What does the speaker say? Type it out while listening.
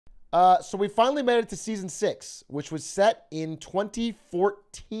So we finally made it to season 6, which was set in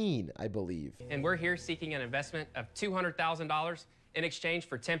 2014, I believe. And we're here seeking an investment of $200,000 in exchange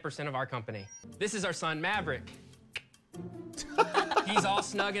for 10% of our company. This is our son, Maverick. He's all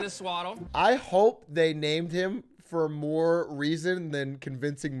snug in his swaddle. I hope they named him for more reason than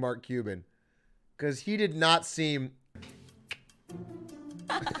convincing Mark Cuban, because he did not seem...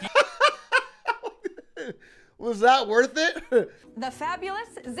 Was that worth it? The fabulous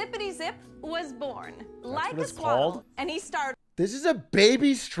Zippity Zip was born. That's like what a it's swaddle, called? and he started... This is a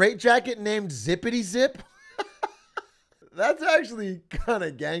baby straitjacket named Zippity Zip? That's actually kind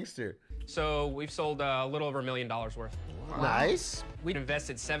of gangster. So we've sold a little over $1 million worth. Wow. Nice. We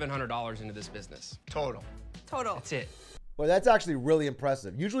invested $700 into this business. Total. That's it. Well, that's actually really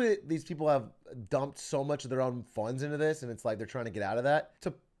impressive. Usually these people have dumped so much of their own funds into this, and it's like they're trying to get out of that.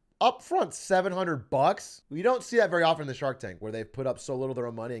 To upfront $700, you don't see that very often in the Shark Tank, where they've put up so little of their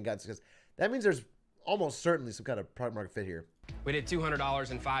own money and got, because that means there's almost certainly some kind of product market fit here. We did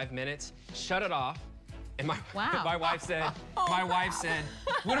 $200 in 5 minutes, shut it off, and my wife said,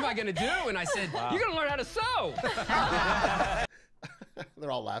 what am I gonna do? And I said, you're gonna learn how to sew.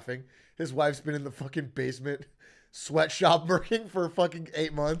 They're all laughing. His wife's been in the fucking basement sweatshop working for fucking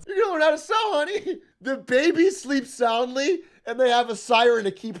 8 months. You're gonna learn how to sew, honey. The baby sleeps soundly, and they have a siren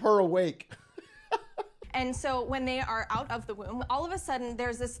to keep her awake. And so when they are out of the womb, all of a sudden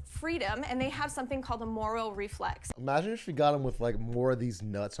there's this freedom, and they have something called a moral reflex. Imagine if you got him with like more of these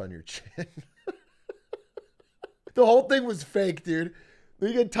nuts on your chin. The whole thing was fake, dude.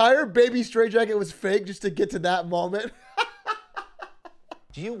 The entire baby straitjacket was fake just to get to that moment.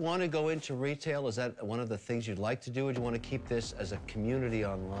 Do you want to go into retail? Is that one of the things you'd like to do, or do you want to keep this as a community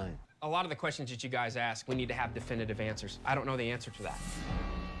online? A lot of the questions that you guys ask, we need to have definitive answers. I don't know the answer to that.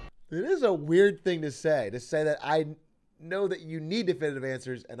 It is a weird thing to say that I know that you need definitive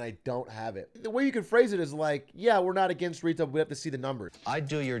answers and I don't have it. The way you can phrase it is like, yeah, we're not against retail, but we have to see the numbers. I'd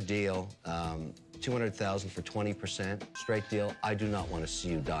do your deal, $200,000 for 20%, straight deal. I do not want to see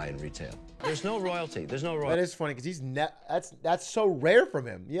you die in retail. There's no royalty. There's no royalty. That is funny because he's that's so rare from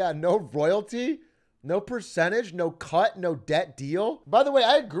him. Yeah, no royalty, no percentage, no cut, no debt deal. By the way,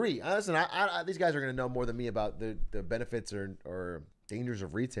 I agree. Listen, these guys are going to know more than me about the benefits or dangers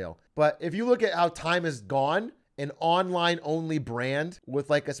of retail. But if you look at how time has gone, an online only brand with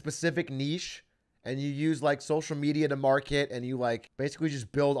like a specific niche, and you use like social media to market, and you like basically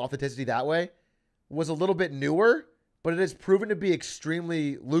just build authenticity that way, was a little bit newer, but it has proven to be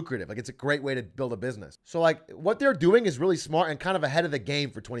extremely lucrative. Like, it's a great way to build a business. So like what they're doing is really smart and kind of ahead of the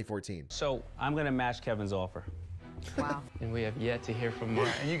game for 2014. So I'm gonna match Kevin's offer. Wow. And we have yet to hear from Mark.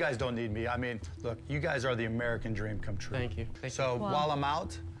 And you guys don't need me. I mean, look, you guys are the American dream come true. Thank you. So while I'm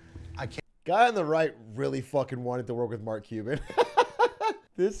out, I can't. Guy on the right really fucking wanted to work with Mark Cuban.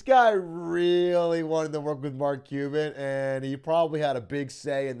 This guy really wanted to work with Mark Cuban, and he probably had a big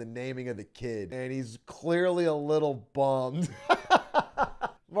say in the naming of the kid. And he's clearly a little bummed.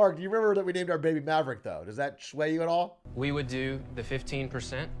 Mark, do you remember that we named our baby Maverick, though? Does that sway you at all? We would do the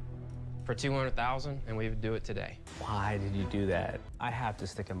 15% for $200,000, and we would do it today. Why did you do that? I have to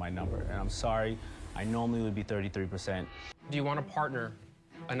stick in my number, and I'm sorry. I normally would be 33%. Do you want to partner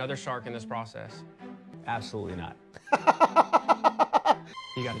another shark in this process? Absolutely not.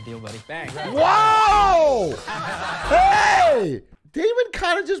 You got a deal, buddy. Bang. Whoa! Hey! Daymond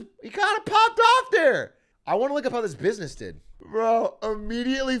kind of popped off there. I want to look up how this business did. Bro,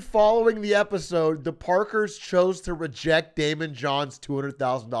 immediately following the episode, the Parkers chose to reject Daymond John's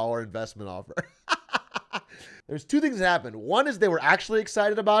 $200,000 investment offer. There's two things that happened. One is they were actually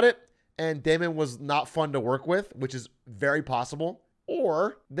excited about it, and Daymond was not fun to work with, which is very possible.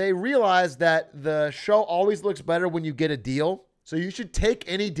 Or they realized that the show always looks better when you get a deal. So you should take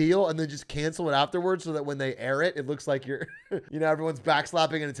any deal and then just cancel it afterwards so that when they air it, it looks like you're, everyone's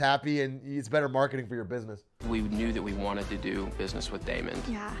backslapping and it's happy and it's better marketing for your business. We knew that we wanted to do business with Daymond.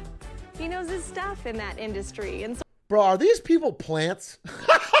 Yeah. He knows his stuff in that industry. And so Bro, are these people plants?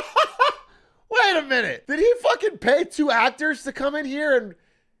 Wait a minute. Did he fucking pay 2 actors to come in here, and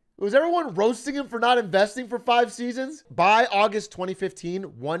was everyone roasting him for not investing for 5 seasons? By August 2015,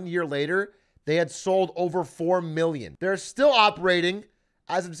 1 year later, they had sold over 4 million. They're still operating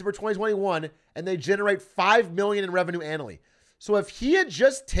as of December 2021, and they generate $5 million in revenue annually. So if he had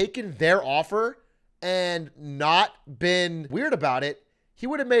just taken their offer and not been weird about it, he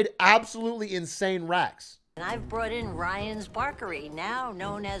would have made absolutely insane racks. And I've brought in Ryan's Barkery, now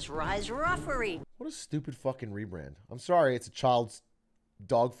known as Rise Ruffery. What a stupid fucking rebrand. I'm sorry, it's a child's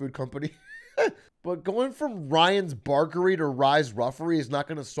dog food company. But going from Ryan's Barkery to Rise Ruffery is not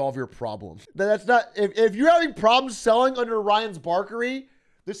going to solve your problem. That's not, if you're having problems selling under Ryan's Barkery,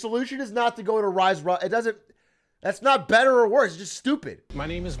 The solution is not to go to Rise. It doesn't. That's not better or worse. It's just stupid. My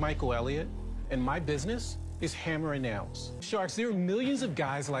name is Michael Elliott, and my business is hammer and nails. Sharks, there are millions of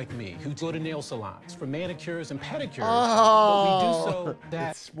guys like me who go to nail salons for manicures and pedicures, but we do so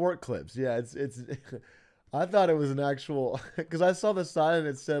that... It's sport clips. Yeah, it's I thought it was an actual... Because I saw the sign and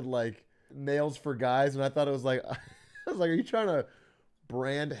it said, like, nails for guys, and I thought it was like... I was like, are you trying to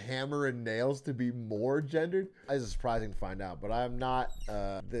brand hammer and nails to be more gendered? It's surprising to find out, but I'm not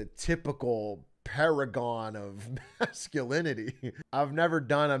the typical paragon of masculinity. I've never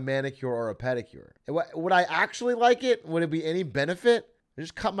done a manicure or a pedicure. Would I actually like it? Would it be any benefit? I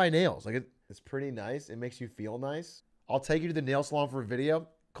just cut my nails. Like it's pretty nice. It makes you feel nice. I'll take you to the nail salon for a video.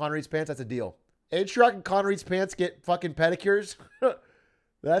 Connor Eats Pants, that's a deal. Atrioc and Connor Eats Pants get fucking pedicures.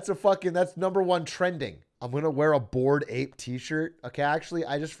 That's #1 trending. I'm going to wear a Bored Ape t-shirt. Okay, actually,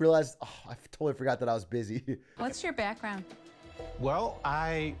 I just realized, I totally forgot that I was busy. What's your background? Well,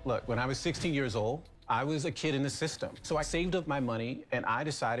 look, when I was 16 years old, I was a kid in the system. So I saved up my money and I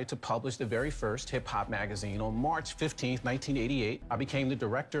decided to publish the very first hip-hop magazine on March 15th, 1988. I became the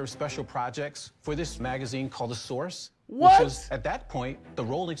director of special projects for this magazine called The Source. What? Which was, at that point, the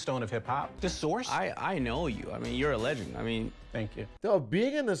Rolling Stone of hip-hop. The Source? I know you. I mean, you're a legend. I mean... Thank you. So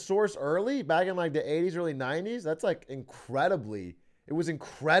being in The Source early, back in like the 80s, early 90s, that's like it was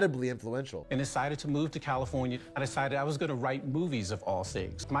incredibly influential. And decided to move to California. I decided I was going to write movies of all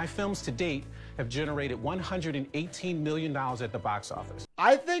things. My films to date have generated $118 million at the box office.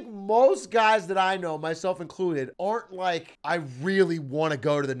 I think most guys that I know, myself included, aren't like, I really want to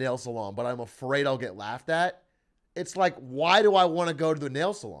go to the nail salon, but I'm afraid I'll get laughed at. It's like, why do I want to go to the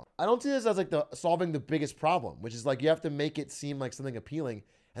nail salon? I don't see this as like solving the biggest problem, which is like you have to make it seem like something appealing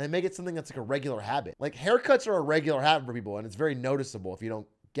and then make it something that's like a regular habit. Like haircuts are a regular habit for people and it's very noticeable if you don't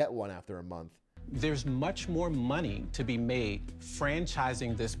get one after a month. There's much more money to be made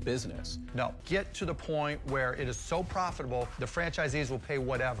franchising this business. No, get to the point where it is so profitable, the franchisees will pay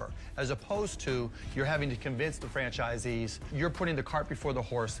whatever, as opposed to you're having to convince the franchisees, you're putting the cart before the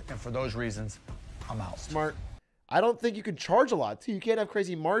horse, and for those reasons, I'm out. Smart. I don't think you can charge a lot, too. You can't have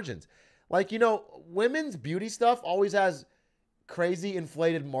crazy margins. Like, you know, women's beauty stuff always has crazy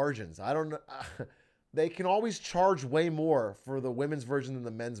inflated margins. I don't know. They can always charge way more for the women's version than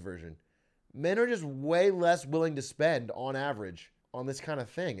the men's version. Men are just way less willing to spend on average on this kind of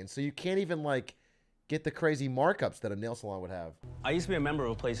thing. And so you can't even like get the crazy markups that a nail salon would have. I used to be a member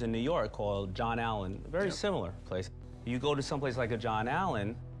of a place in New York called John Allen, a very similar place. You go to someplace like a John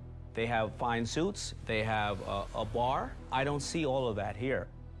Allen, they have fine suits, they have a bar. I don't see all of that here.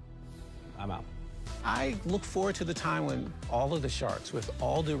 I'm out. I look forward to the time when all of the Sharks, with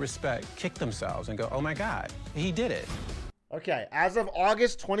all due respect, kick themselves and go, oh my God, he did it. Okay, as of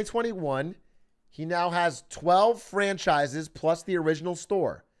August 2021, he now has 12 franchises plus the original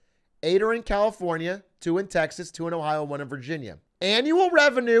store. 8 are in California, 2 in Texas, 2 in Ohio, 1 in Virginia. Annual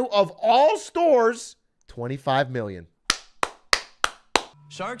revenue of all stores, $25 million.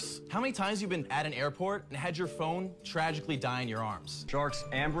 Sharks, how many times have you been at an airport and had your phone tragically die in your arms? Sharks,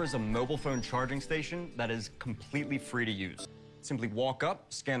 Amber is a mobile phone charging station that is completely free to use. Simply walk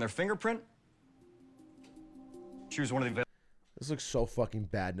up, scan their fingerprint, choose one of the... This looks so fucking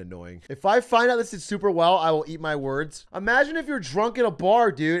bad and annoying. If I find out this did super well, I will eat my words. Imagine if you're drunk at a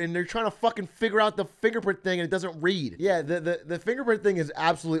bar, dude, and they're trying to fucking figure out the fingerprint thing and it doesn't read. Yeah, the fingerprint thing is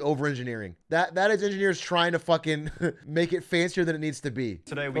absolutely over-engineering. That is engineers trying to fucking make it fancier than it needs to be.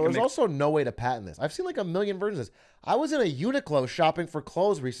 Today we There's also no way to patent this. I've seen like a million versions of this. I was in a Uniqlo shopping for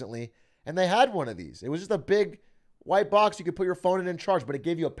clothes recently, and they had one of these. It was just a big white box you could put your phone in and charge, but it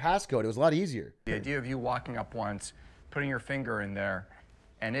gave you a passcode. It was a lot easier. The idea of you walking up once, putting your finger in there,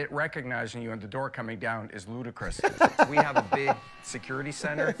 and it recognizing you and the door coming down is ludicrous. We have a big security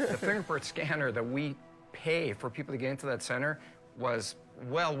center. The fingerprint scanner that we pay for people to get into that center was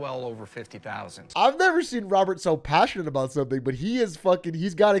well over 50,000. I've never seen Robert so passionate about something, but he's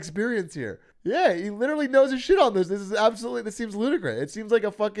got experience here. Yeah, he literally knows his shit on this. This seems ludicrous. It seems like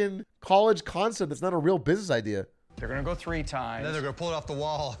a fucking college concept that's not a real business idea. They're gonna go 3 times. And then they're gonna pull it off the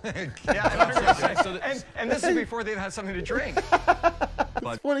wall. Yeah, and this is before they've had something to drink.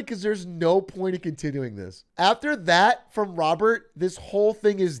 It's funny because there's no point in continuing this. After that from Robert, this whole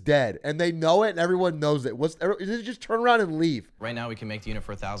thing is dead. And they know it and everyone knows it. Is it just turn around and leave? Right now we can make the unit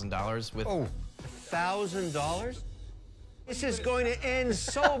for $1,000 with... Oh, $1,000? This is going to end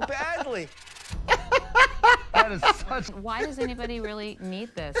so badly. That is such... Why does anybody really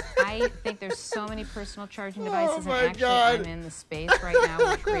need this? I think there's so many personal charging devices, my and actually God. I'm in the space right now.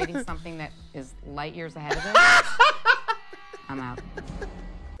 We're creating something that is light years ahead of us. I'm out.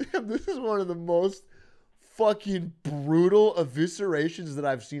 This is one of the most fucking brutal eviscerations that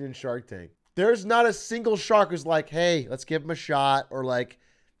I've seen in Shark Tank. There's not a single shark who's like, hey, let's give him a shot, or like,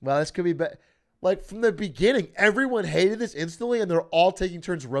 well, this could be better. Like, from the beginning, everyone hated this instantly, and they're all taking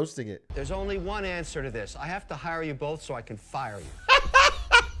turns roasting it. There's only one answer to this. I have to hire you both so I can fire you.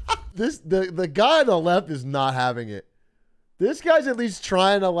 The guy on the left is not having it. This guy's at least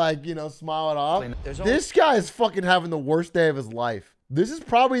trying to, like, you know, smile it off. This guy is fucking having the worst day of his life. This is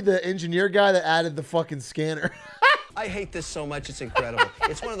probably the engineer guy that added the fucking scanner. I hate this so much, it's incredible.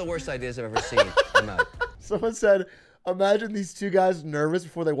 It's one of the worst ideas I've ever seen. I'm out. Someone said, imagine these two guys nervous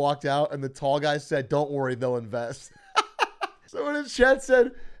before they walked out, and the tall guy said, don't worry, they'll invest. Someone in chat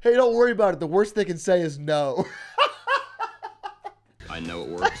said, hey, don't worry about it. The worst they can say is no. I know it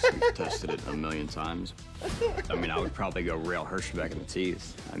works. We've tested it a million times. I mean, I would probably go rail Hirschbeck in the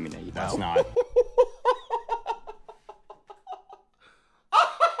teeth. I mean, that's not...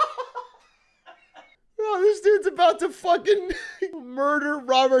 Oh, this dude's about to fucking murder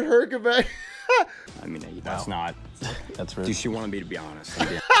Robert Herjavec. I mean, that's not... That's rude. She wanted me to be honest.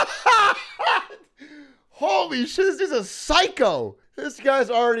 Holy shit, this is a psycho. This guy's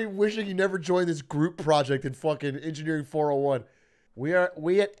already wishing he never joined this group project in fucking Engineering 401.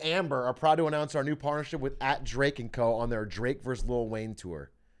 We at Amber are proud to announce our new partnership with @Drake & Co. on their Drake vs. Lil Wayne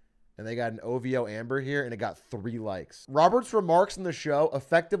tour. And they got an OVO Amber here, and it got 3 likes. Robert's remarks in the show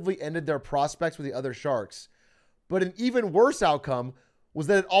effectively ended their prospects with the other sharks. But an even worse outcome was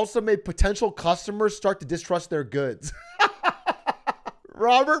that it also made potential customers start to distrust their goods.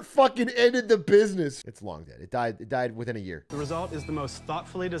 Robert fucking ended the business. It's long dead. It died within a year. The result is the most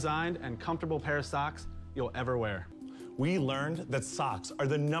thoughtfully designed and comfortable pair of socks you'll ever wear. We learned that socks are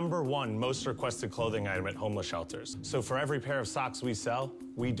the #1 most requested clothing item at homeless shelters. So for every pair of socks we sell,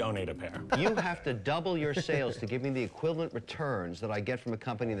 we donate a pair. You have to double your sales to give me the equivalent returns that I get from a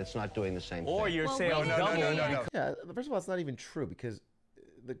company that's not doing the same thing. Or your sales double. Yeah, first of all, it's not even true because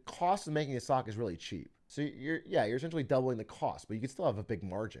the cost of making a sock is really cheap. So you're essentially doubling the cost, but you can still have a big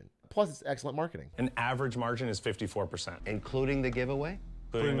margin. Plus, it's excellent marketing. An average margin is 54%. Including the giveaway?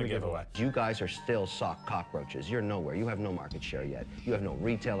 Including the giveaway. You guys are still sock cockroaches. You're nowhere. You have no market share yet. You have no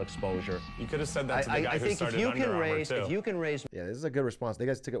retail exposure. You could have said that to the guy who started Under Armour, too. If you can raise... Yeah, this is a good response. They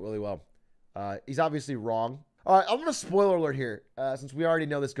guys took it really well. He's obviously wrong. All right, I'm going to spoiler alert here, since we already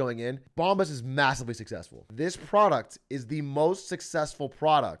know this going in. Bombas is massively successful. This product is the most successful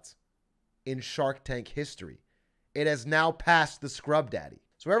product in Shark Tank history. It has now passed the Scrub Daddy.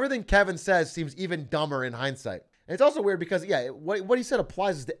 So everything Kevin says seems even dumber in hindsight. And it's also weird because, yeah, what he said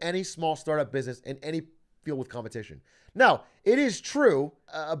applies to any small startup business in any field with competition. Now, it is true,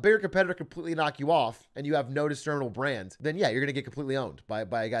 a bigger competitor completely knock you off and you have no discernible brand, then yeah, you're going to get completely owned by a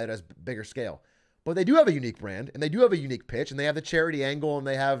guy that has bigger scale. But they do have a unique brand and they do have a unique pitch and they have the charity angle and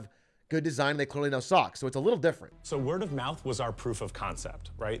they have good design and they clearly know socks. So it's a little different. So word of mouth was our proof of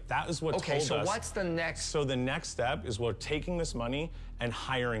concept, right? That is what told us. Okay, so what's the next? So the next step is we're taking this money and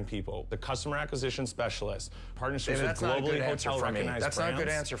hiring people. The customer acquisition specialists, partnerships with globally hotel recognized brands. That's not a good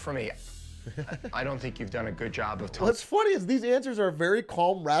answer for me. I don't think you've done a good job of telling. What's funny is these answers are very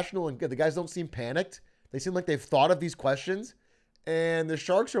calm, rational, and good. The guys don't seem panicked. They seem like they've thought of these questions. And the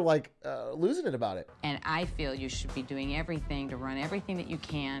sharks are like losing it about it. And I feel you should be doing everything to run everything that you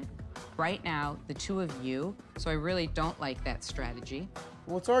can right now, the two of you. So I really don't like that strategy.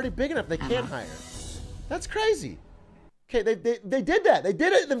 Well, it's already big enough. They can't hire. That's crazy. Okay, they did that. They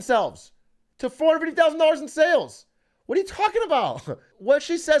did it themselves to $450,000 in sales. What are you talking about? What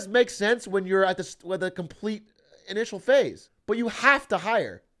she says makes sense when you're at the complete initial phase, but you have to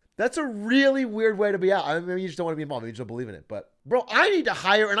hire. That's a really weird way to be out. I mean, you just don't want to be involved. You just don't believe in it. But, bro, I need to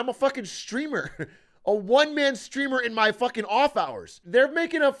hire, and I'm a fucking streamer. A one-man streamer in my fucking off hours. They're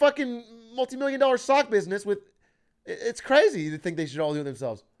making a fucking multi-million-dollar sock business with... It's crazy to think they should all do it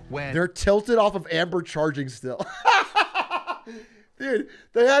themselves. They're tilted off of Amber charging still. Dude,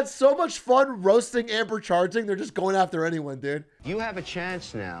 they had so much fun roasting Amber charging. They're just going after anyone, dude. You have a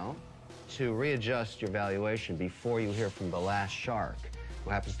chance now to readjust your valuation before you hear from the last shark, who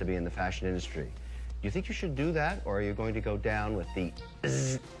happens to be in the fashion industry. Do you think you should do that, or are you going to go down with the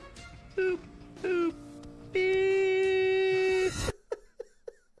zzz, boop, boop, beep?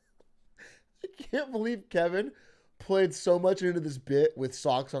 I can't believe Kevin played so much into this bit with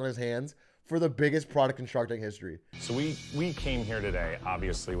socks on his hands for the biggest product in Shark Tank history. So we came here today,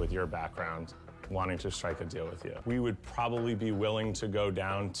 obviously, with your background, wanting to strike a deal with you. We would probably be willing to go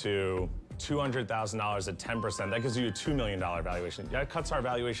down to $200,000 at 10%. That gives you a $2 million valuation. That cuts our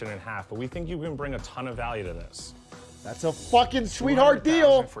valuation in half, but we think you can bring a ton of value to this. That's a fucking sweetheart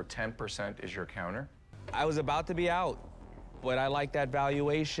deal. For 10% is your counter? I was about to be out. But I like that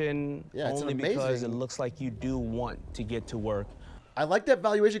valuation only because it looks like you do want to get to work. I like that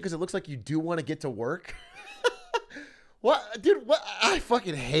valuation because it looks like you do want to get to work. What? Dude, what? I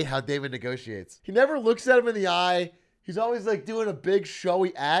fucking hate how David negotiates. He never looks at him in the eye. He's always like doing a big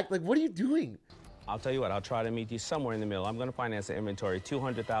showy act. Like, what are you doing? I'll tell you what, I'll try to meet you somewhere in the middle. I'm going to finance the inventory,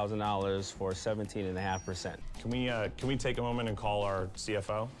 $200,000 for 17.5%. Can we take a moment and call our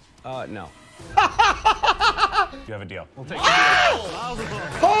CFO? No. You have a deal. We'll take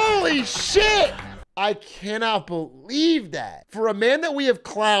Holy shit! I cannot believe that. For a man that we have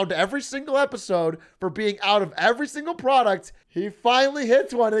clowned every single episode for being out of every single product, he finally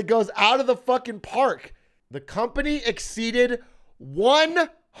hits one and it goes out of the fucking park. The company exceeded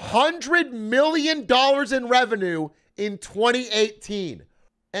 $100 million in revenue in 2018.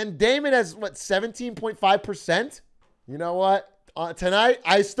 And Daymond has, what, 17.5%? You know what? Tonight,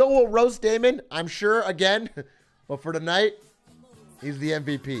 I still will roast Daymond, I'm sure, again. But for tonight, he's the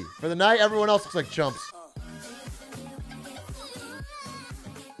MVP. For the night, everyone else looks like chumps.